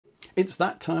It's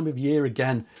that time of year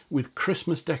again, with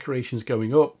Christmas decorations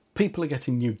going up, people are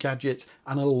getting new gadgets,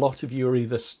 and a lot of you are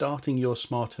either starting your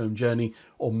smart home journey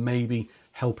or maybe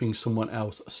helping someone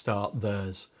else start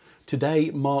theirs.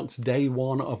 Today marks day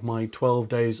one of my 12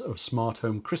 days of Smart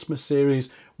Home Christmas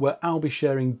series, where I'll be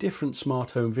sharing different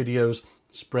smart home videos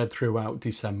spread throughout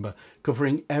December,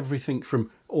 covering everything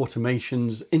from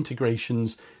automations,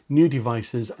 integrations, new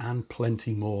devices, and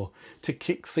plenty more. To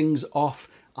kick things off,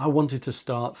 I wanted to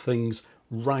start things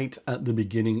right at the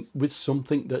beginning with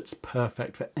something that's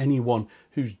perfect for anyone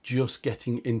who's just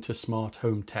getting into smart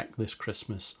home tech this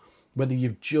Christmas. Whether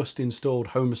you've just installed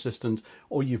Home Assistant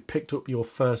or you've picked up your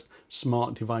first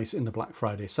smart device in the Black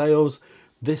Friday sales,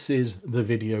 this is the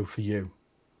video for you.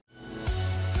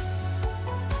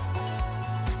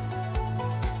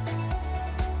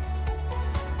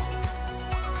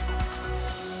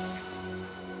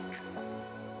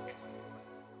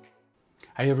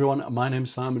 Hey everyone, my name's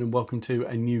Simon and welcome to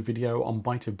a new video on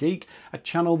Byte of Geek, a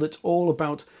channel that's all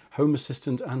about Home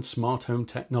Assistant and smart home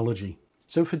technology.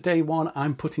 So for day one,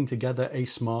 I'm putting together a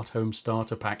smart home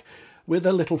starter pack with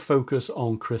a little focus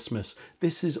on Christmas.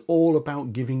 This is all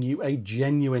about giving you a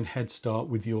genuine head start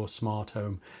with your smart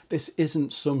home. This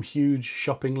isn't some huge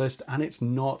shopping list, and it's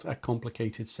not a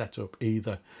complicated setup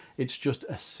either. It's just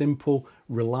a simple,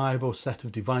 reliable set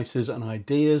of devices and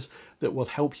ideas that will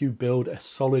help you build a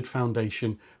solid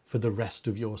foundation for the rest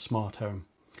of your smart home.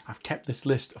 I've kept this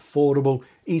list affordable,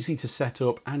 easy to set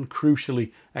up, and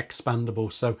crucially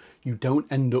expandable, so you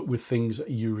don't end up with things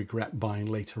you regret buying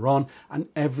later on, and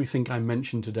everything I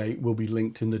mentioned today will be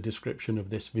linked in the description of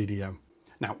this video.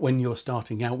 Now, when you're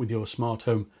starting out with your smart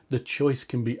home, the choice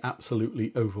can be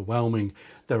absolutely overwhelming.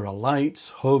 There are lights,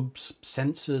 hubs,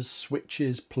 sensors,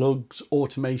 switches, plugs,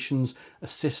 automations,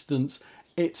 assistants.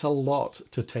 It's a lot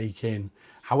to take in.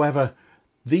 However,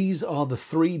 these are the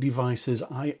three devices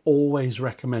I always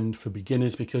recommend for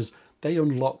beginners because they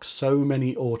unlock so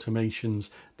many automations,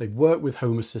 they work with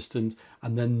Home Assistant,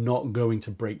 and they're not going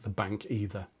to break the bank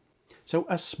either. So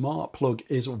a smart plug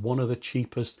is one of the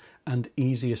cheapest and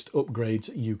easiest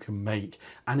upgrades you can make,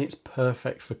 and it's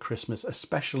perfect for Christmas,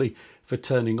 especially for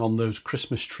turning on those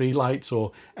Christmas tree lights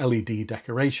or LED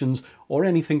decorations or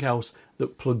anything else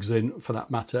that plugs in for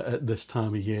that matter at this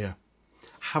time of year.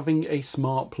 Having a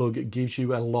smart plug gives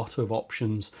you a lot of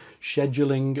options: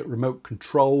 scheduling, remote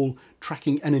control,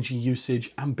 tracking energy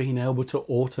usage, and being able to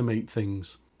automate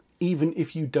things. Even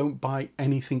if you don't buy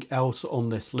anything else on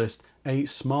this list, a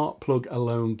smart plug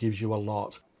alone gives you a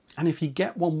lot. And if you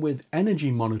get one with energy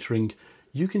monitoring,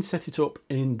 you can set it up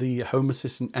in the Home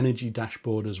Assistant energy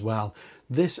dashboard as well.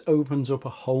 This opens up a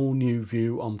whole new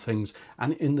view on things,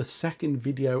 and in the second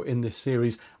video in this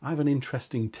series, I have an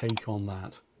interesting take on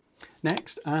that.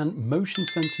 Next, and motion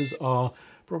sensors are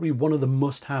probably one of the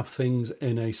must-have things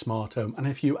in a smart home. And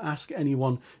if you ask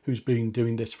anyone who's been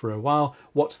doing this for a while,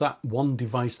 what's that one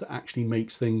device that actually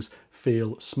makes things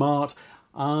feel smart?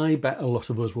 I bet a lot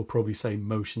of us will probably say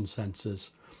motion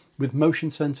sensors. With motion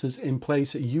sensors in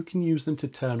place, you can use them to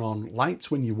turn on lights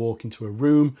when you walk into a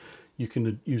room. You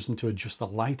can use them to adjust the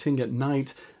lighting at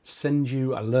night, send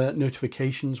you alert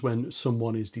notifications when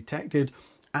someone is detected,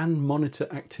 and monitor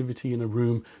activity in a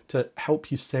room to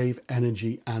help you save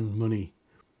energy and money.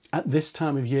 At this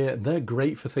time of year, they're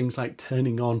great for things like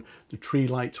turning on the tree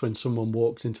lights when someone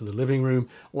walks into the living room,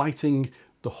 lighting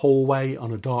the hallway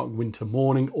on a dark winter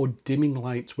morning, or dimming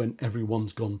lights when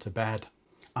everyone's gone to bed.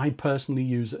 I personally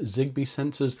use ZIGBEE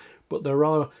sensors, but there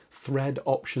are thread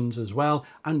options as well,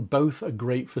 and both are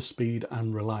great for speed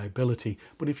and reliability.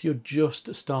 But if you're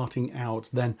just starting out,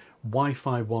 then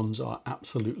Wi-Fi ones are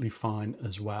absolutely fine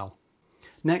as well.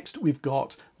 Next, we've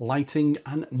got lighting,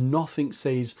 and nothing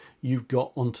says you've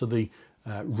got onto the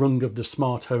rung of the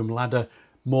smart home ladder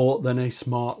more than a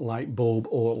smart light bulb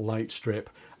or light strip.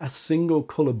 A single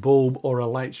color bulb or a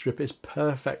light strip is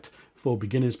perfect for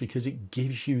beginners because it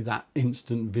gives you that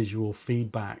instant visual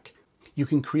feedback. You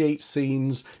can create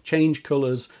scenes, change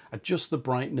colours, adjust the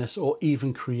brightness, or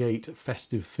even create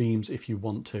festive themes if you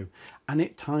want to. And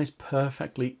it ties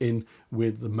perfectly in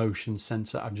with the motion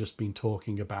sensor I've just been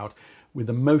talking about, with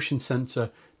a motion sensor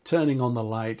turning on the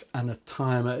light and a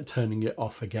timer turning it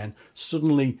off again.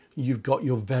 Suddenly you've got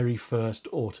your very first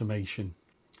automation.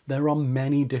 There are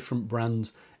many different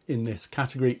brands in this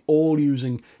category, all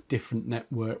using different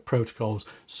network protocols.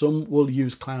 Some will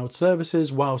use cloud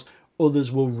services, whilst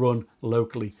others will run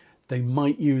locally. They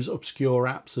might use obscure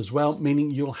apps as well,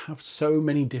 meaning you'll have so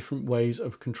many different ways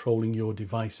of controlling your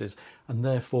devices, and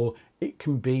therefore it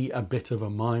can be a bit of a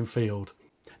minefield.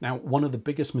 Now, one of the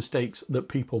biggest mistakes that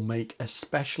people make,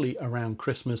 especially around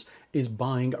Christmas, is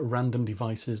buying random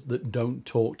devices that don't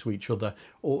talk to each other,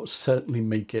 or certainly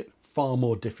make it far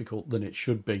more difficult than it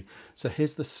should be. So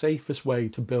here's the safest way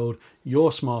to build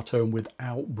your smart home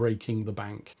without breaking the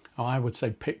bank. I would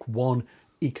say pick one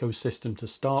ecosystem to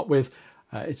start with.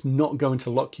 It's not going to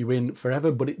lock you in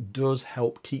forever, but it does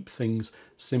help keep things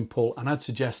simple. And I'd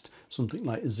suggest something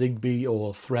like ZIGBEE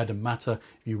or Thread and Matter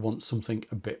if you want something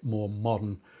a bit more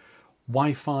modern.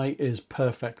 Wi-Fi is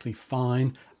perfectly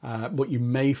fine, but you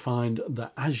may find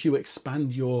that as you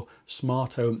expand your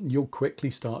smart home, you'll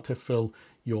quickly start to fill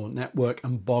your network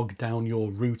and bog down your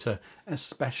router,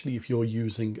 especially if you're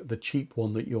using the cheap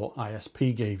one that your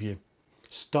ISP gave you.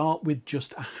 Start with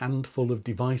just a handful of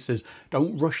devices.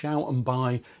 Don't rush out and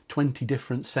buy 20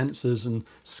 different sensors and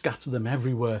scatter them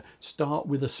everywhere. Start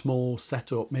with a small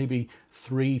setup, maybe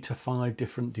 3 to 5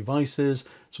 different devices,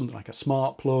 something like a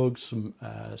smart plug, some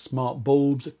smart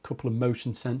bulbs, a couple of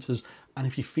motion sensors, and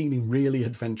if you're feeling really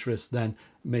adventurous, then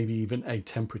maybe even a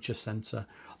temperature sensor.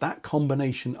 That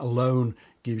combination alone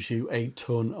gives you a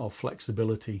ton of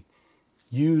flexibility.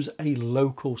 Use a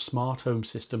local smart home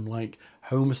system like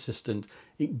Home Assistant.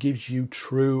 It gives you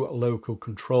true local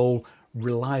control,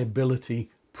 reliability,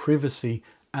 privacy,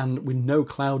 and with no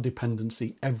cloud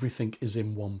dependency, everything is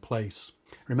in one place.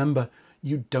 Remember,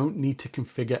 you don't need to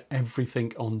configure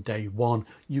everything on day one.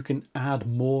 You can add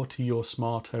more to your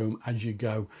smart home as you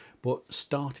go, but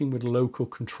starting with local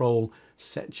control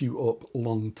sets you up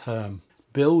long term.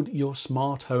 Build your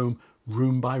smart home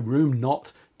room by room,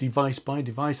 not device by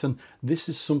device, and this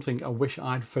is something I wish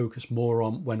I'd focused more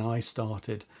on when I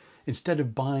started. Instead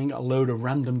of buying a load of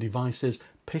random devices,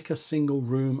 pick a single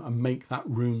room and make that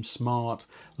room smart.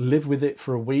 Live with it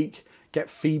for a week, get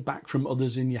feedback from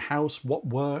others in your house, what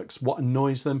works, what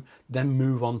annoys them, then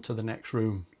move on to the next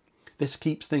room. This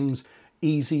keeps things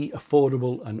easy,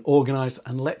 affordable and organized,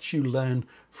 and lets you learn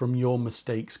from your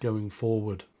mistakes going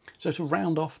forward. So to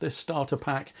round off this starter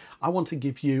pack, I want to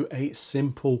give you a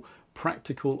simple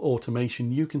practical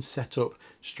automation you can set up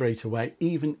straight away,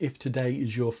 even if today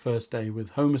is your first day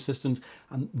with Home Assistant,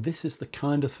 and this is the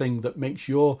kind of thing that makes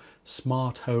your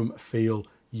smart home feel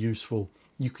useful.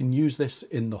 You can use this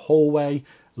in the hallway,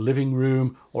 living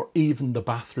room, or even the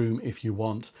bathroom if you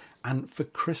want. And for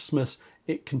Christmas,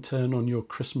 it can turn on your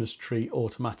Christmas tree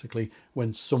automatically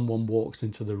when someone walks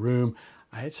into the room.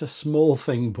 It's a small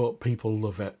thing, but people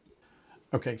love it.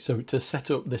 Okay, so to set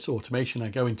up this automation, I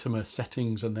go into my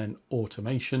settings and then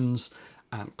automations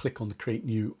and click on the create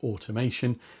new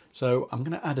automation. So I'm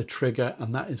going to add a trigger,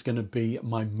 and that is going to be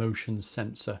my motion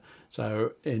sensor.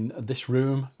 So in this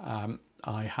room,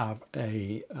 I have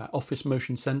a office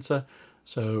motion sensor.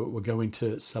 So we're going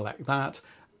to select that,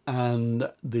 and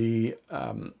the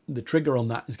trigger on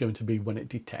that is going to be when it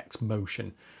detects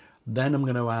motion. Then I'm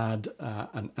going to add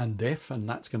an and if, and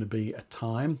that's going to be a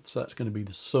time. So that's going to be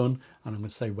the sun, and I'm going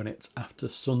to say when it's after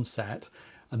sunset.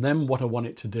 And then what I want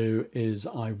it to do is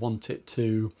I want it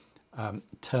to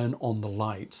turn on the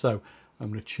light. So I'm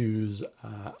going to choose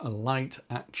a light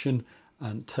action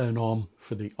and turn on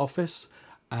for the office.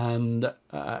 And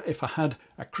if I had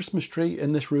a Christmas tree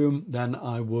in this room, then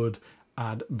I would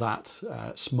add that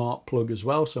smart plug as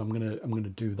well. So I'm going to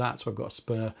do that. So I've got a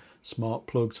spare smart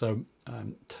plug. So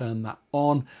turn that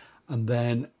on, and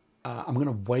then I'm going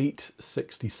to wait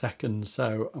 60 seconds.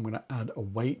 So I'm going to add a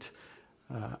wait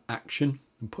action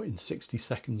and put in 60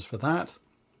 seconds for that.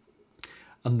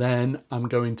 And then I'm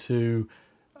going to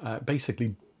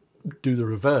basically do the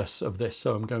reverse of this.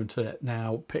 So I'm going to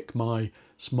now pick my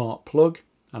smart plug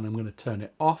and I'm going to turn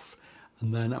it off,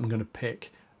 and then I'm going to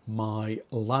pick my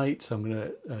light. So I'm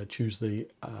going to choose the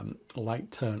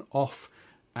light turn off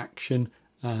action,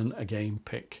 and again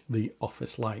pick the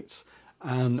office lights,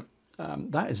 and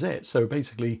that is it. So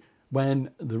basically,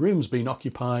 when the room's been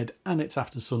occupied and it's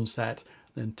after sunset,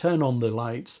 then turn on the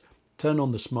lights, turn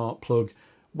on the smart plug,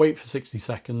 wait for 60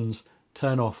 seconds,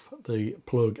 turn off the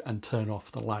plug and turn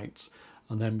off the lights,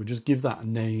 and then we'll just give that a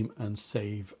name and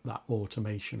save that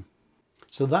automation.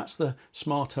 So that's the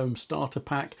Smart Home Starter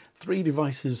Pack, 3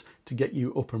 devices to get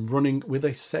you up and running with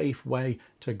a safe way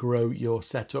to grow your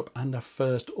setup, and a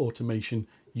first automation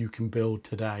you can build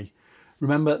today.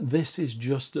 Remember, this is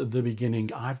just the beginning.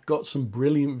 I've got some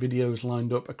brilliant videos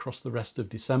lined up across the rest of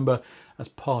December as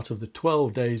part of the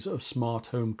 12 Days of Smart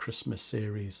Home Christmas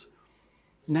series.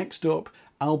 Next up,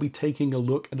 I'll be taking a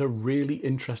look at a really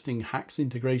interesting hacks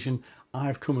integration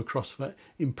I've come across for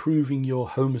improving your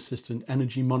Home Assistant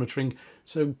energy monitoring,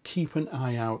 so keep an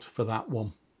eye out for that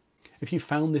one. If you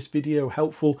found this video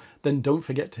helpful, then don't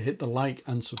forget to hit the like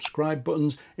and subscribe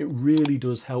buttons. It really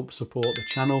does help support the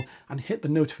channel, and hit the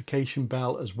notification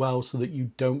bell as well so that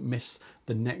you don't miss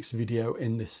the next video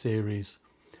in this series.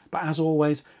 But as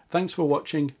always, thanks for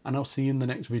watching, and I'll see you in the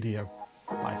next video.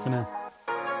 Bye for now.